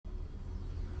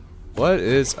What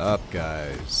is up,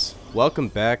 guys? Welcome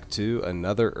back to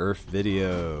another URF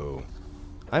video.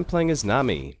 I'm playing as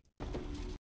Nami.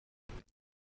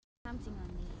 Counting on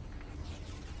me.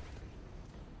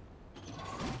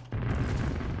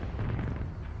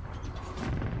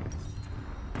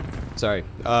 Sorry,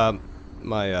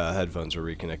 my headphones were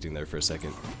reconnecting there for a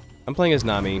second. I'm playing as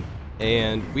Nami,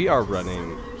 and we are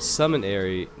running Summon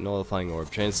Airy, Nullifying Orb,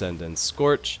 Transcendence,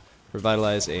 Scorch,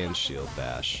 Revitalize, and Shield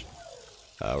Bash.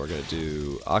 We're going to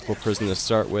do Aqua Prison to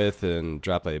start with and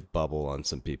drop a bubble on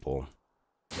some people.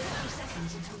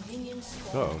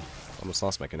 Uh-oh, almost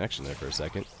lost my connection there for a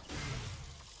second.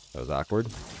 That was awkward.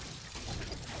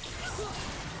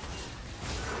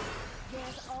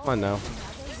 Come on now.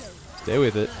 Stay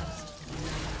with it.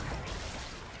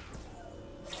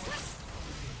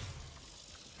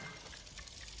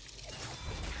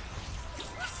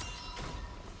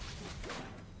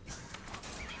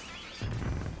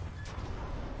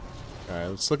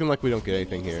 Alright, it's looking like we don't get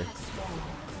anything here.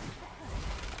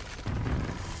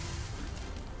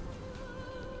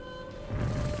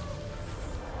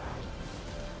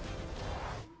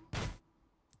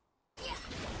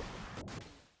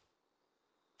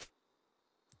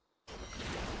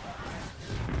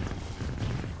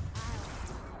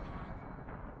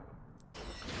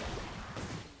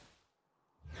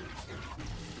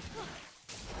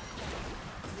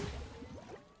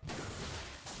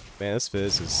 Man, this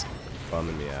Fizz is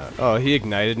bumming me out. Oh, he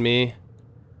ignited me.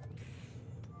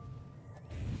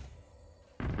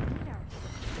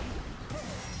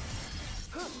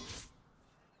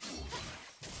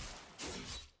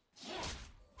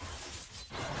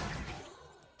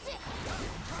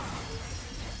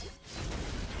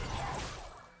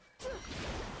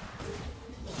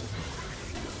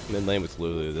 I'm in lane with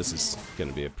Lulu. This is going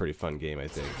to be a pretty fun game, I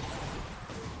think.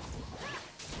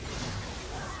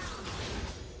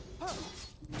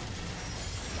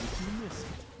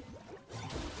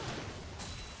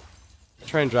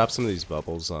 Try and drop some of these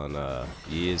bubbles on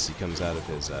E as he comes out of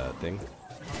his thing.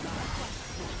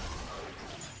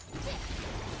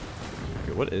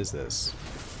 Okay, what is this?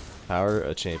 Power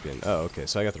a champion. Oh, okay,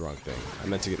 so I got the wrong thing. I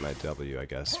meant to get my W, I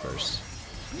guess, first.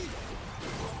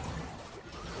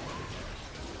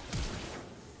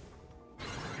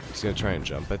 He's gonna try and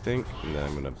jump, I think, and then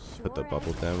I'm gonna put the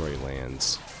bubble down where he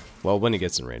lands. Well, when he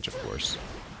gets in range, of course.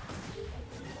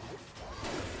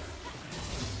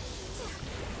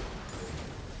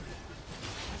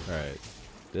 Alright,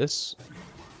 this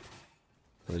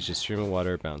is just stream of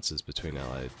water bounces between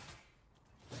allied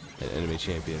and enemy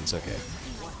champions. Okay.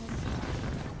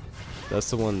 That's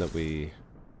the one that we...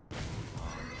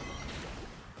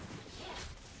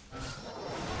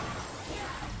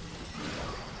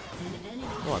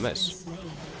 Oh, I missed.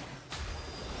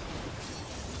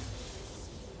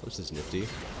 This is nifty.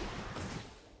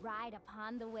 Ride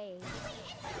upon the wave.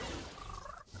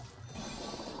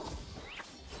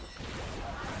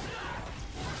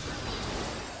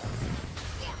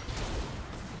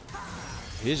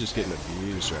 He's just getting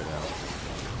abused right now.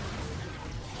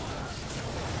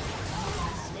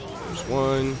 There's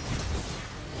one.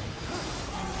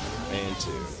 And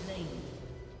two.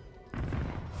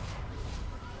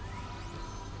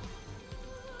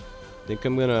 I think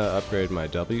I'm gonna upgrade my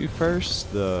W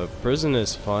first. The prison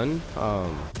is fun,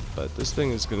 but this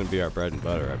thing is gonna be our bread and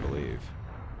butter, I believe.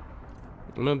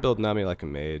 I'm gonna build Nami like a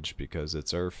mage because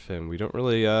it's URF and we don't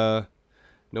really,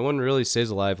 no one really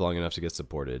stays alive long enough to get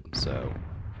supported, so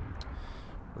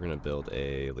we're gonna build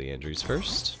a Leandries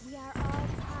first. We are all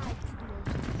tied to the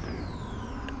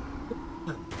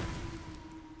ocean.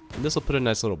 And this will put a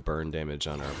nice little burn damage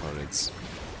on our opponents.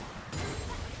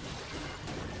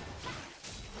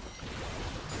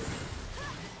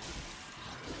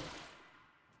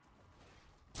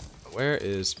 Where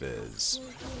is Fizz?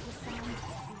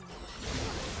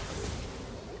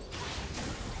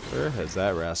 Where has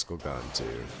that rascal gone to?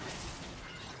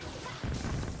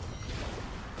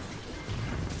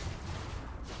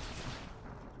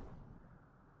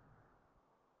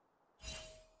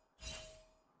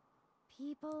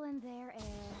 People in their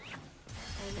air.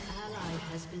 An ally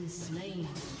has been slain.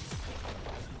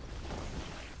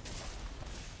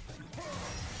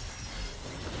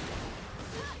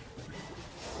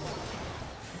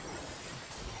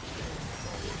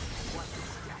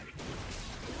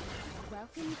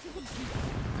 Welcome to the deep.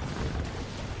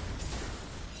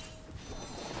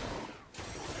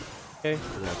 Okay,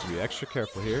 we're gonna have to be extra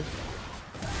careful here.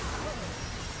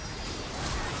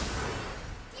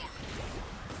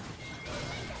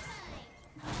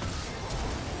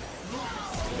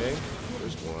 Okay,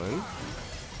 there's one.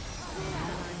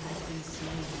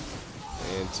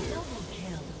 And two.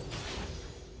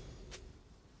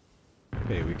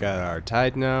 Okay, we got our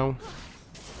tide now.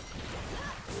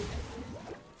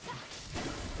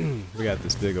 We got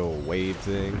this big old wave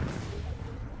thing.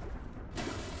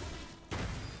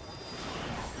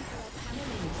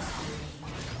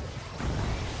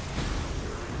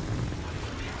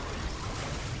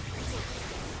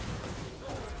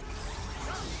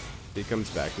 If he comes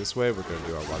back this way, we're going to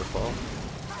do our waterfall.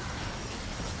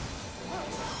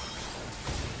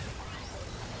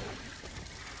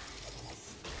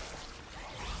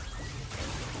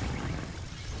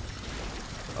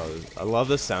 Oh, I love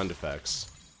the sound effects.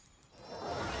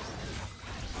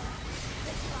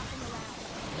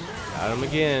 Got him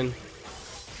again.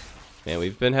 Man,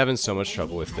 we've been having so much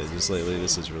trouble with fizzes lately.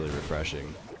 This is really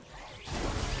refreshing.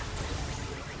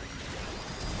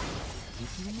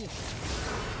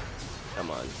 Come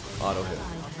on, auto hit.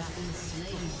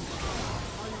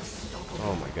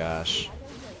 Oh my gosh.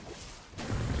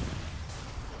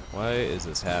 Why is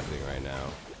this happening right now?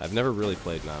 I've never really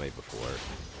played Nami before.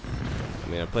 I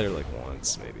mean, I played her like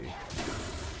once, maybe.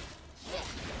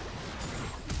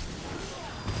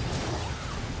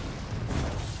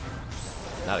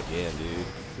 Not again, dude.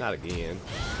 Not again.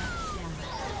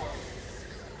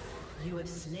 You have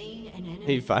slain an enemy.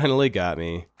 He finally got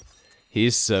me.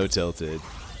 He's so tilted.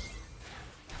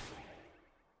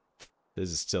 This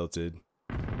is tilted.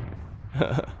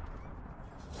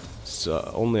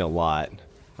 So, only a lot.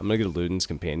 I'm gonna get a Luden's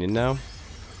companion now.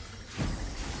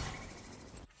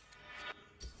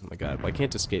 Oh my god, why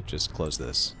can't escape just close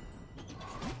this?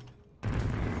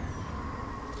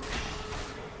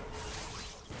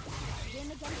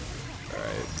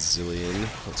 Alright, Zillion.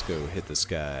 Let's go hit this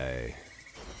guy.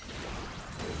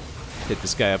 Hit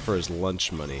this guy up for his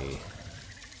lunch money.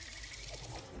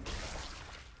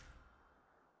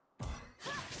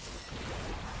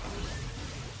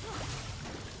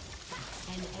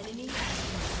 An enemy has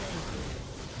been slain.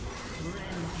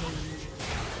 Rampage.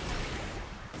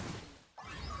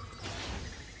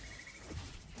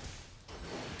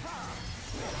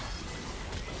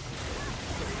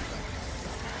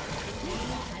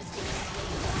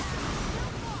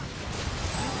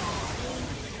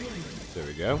 There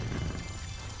we go.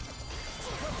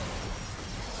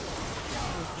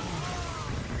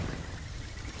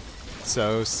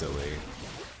 So silly.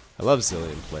 I love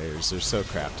Zillion players. They're so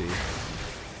crafty.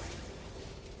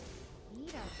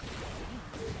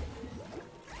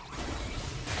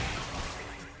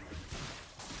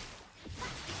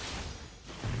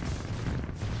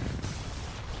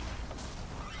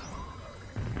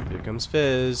 Here comes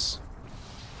Fizz.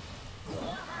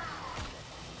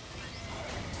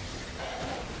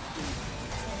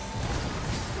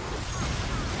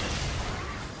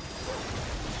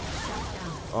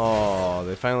 Oh,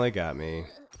 they finally got me.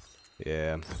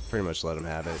 Yeah, pretty much let him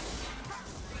have it.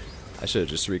 I should have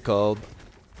just recalled.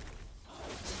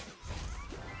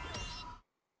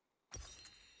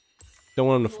 Don't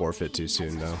want him to forfeit too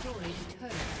soon, though.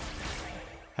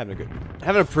 Having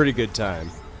a pretty good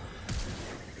time.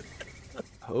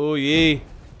 Oh yee.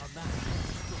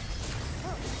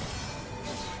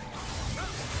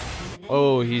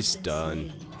 Oh, he's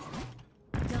done.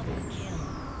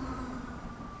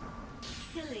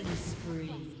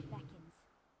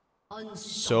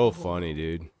 So funny,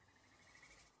 dude.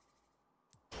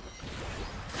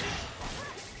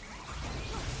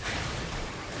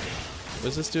 What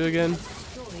does this do again?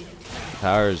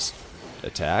 Powers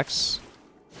attacks?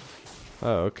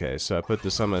 Oh, okay. So I put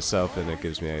this on myself and it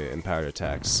gives me empowered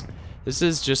attacks. This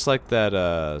is just like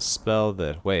that spell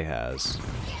that Wei has.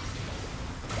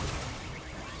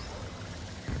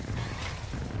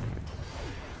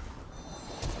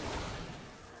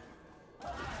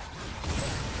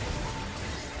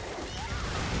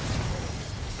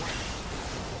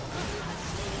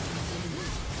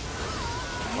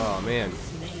 Oh man.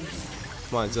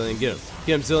 Come on, Zillion, get him.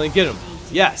 Get him, Zillion, get him.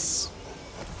 Yes!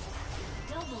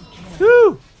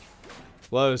 Woo!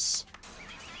 Close.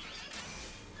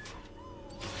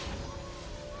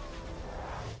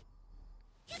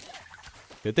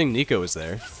 Good thing Nico was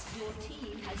there.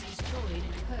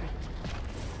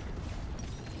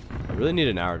 I really need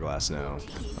an hourglass now.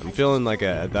 I'm feeling like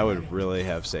that would really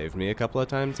have saved me a couple of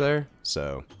times there,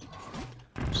 so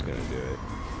I'm just gonna do it.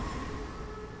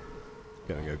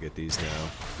 Gonna go get these now.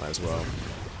 Might as well.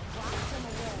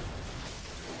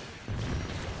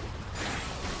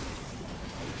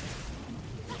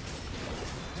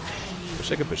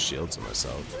 Wish I could put shields on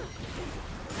myself.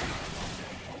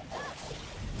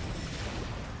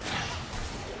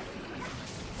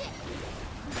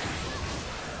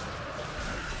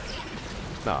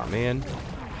 Aw, man.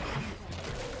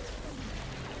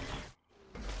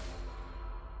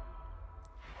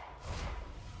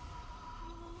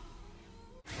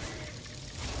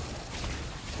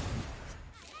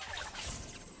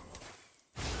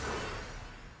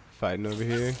 fighting over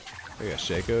here. We got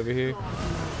Shaco over here.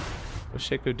 What's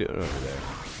Shaco doing over there?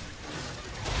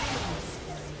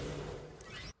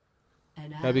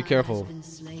 Gotta be careful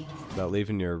about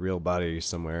leaving your real body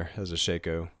somewhere as a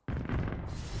Shaco. I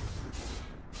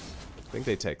think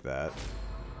they take that.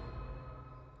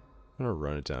 I'm gonna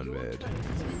run it down mid.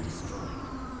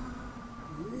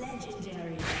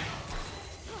 Legendary.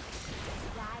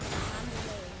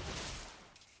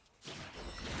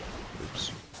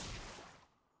 Oops.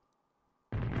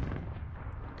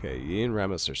 Okay, Yi and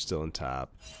Ramos are still on top.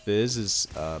 Fizz is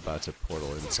about to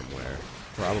portal in somewhere.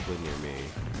 Probably near me.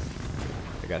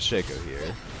 I got Shaco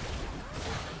here.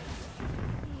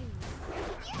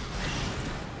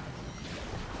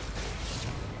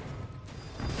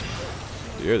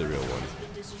 You're the real one.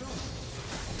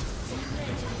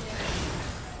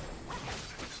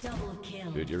 Double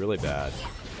kill. Dude, you're really bad.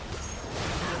 Slain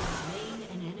an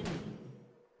enemy.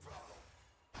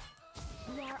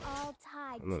 We are all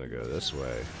tied. I'm gonna go this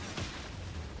way.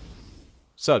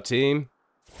 What's up, team?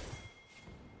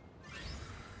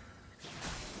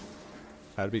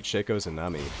 How to beat Shaco's and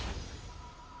Nami.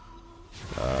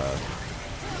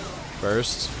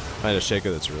 First, find a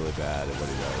Shaco that's really bad at what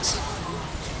he does.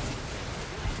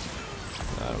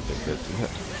 I don't think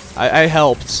that... I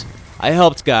helped. I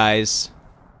helped, guys.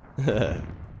 Alright,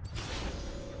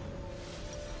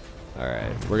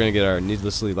 we're gonna get our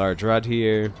needlessly large rod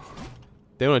here.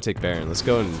 They want to take Baron. Let's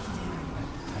go and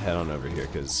head on over here,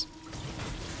 because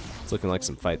it's looking like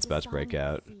some fights about to break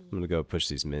out. I'm gonna go push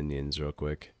these minions real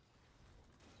quick.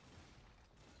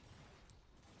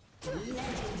 Okay,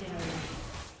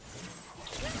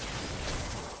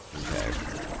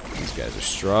 these guys are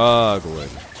struggling.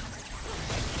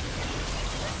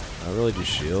 I really do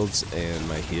shields, and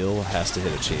my heal has to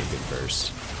hit a champion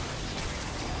first.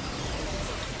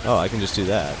 Oh, I can just do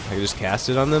that. I can just cast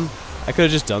it on them? I could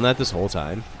have just done that this whole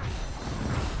time.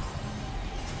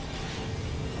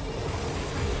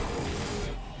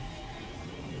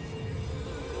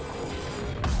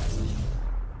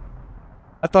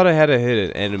 I thought I had to hit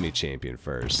an enemy champion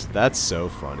first. That's so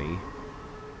funny.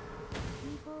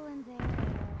 People in their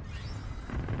air.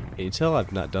 Can you tell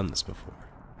I've not done this before?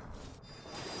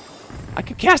 I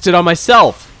could cast it on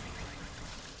myself!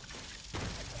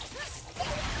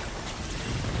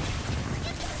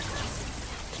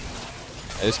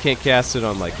 I just can't cast it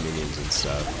on, like, minions and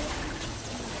stuff.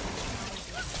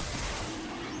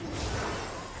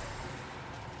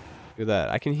 Look at that.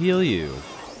 I can heal you.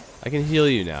 I can heal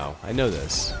you now. I know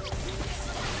this.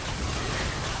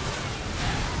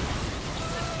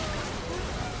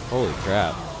 Holy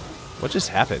crap. What just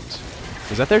happened?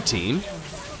 Was that their team?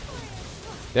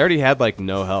 They already had, like,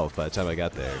 no health by the time I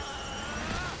got there.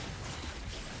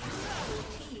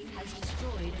 Team has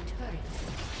destroyed a turret.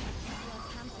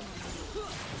 Your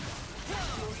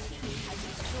team has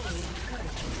destroyed a turret.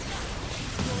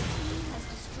 Your team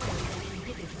has destroyed an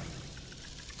inhibitor.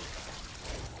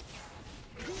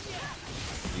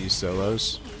 Use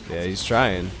solos? Yeah, he's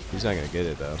trying. He's not gonna get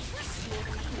it, though.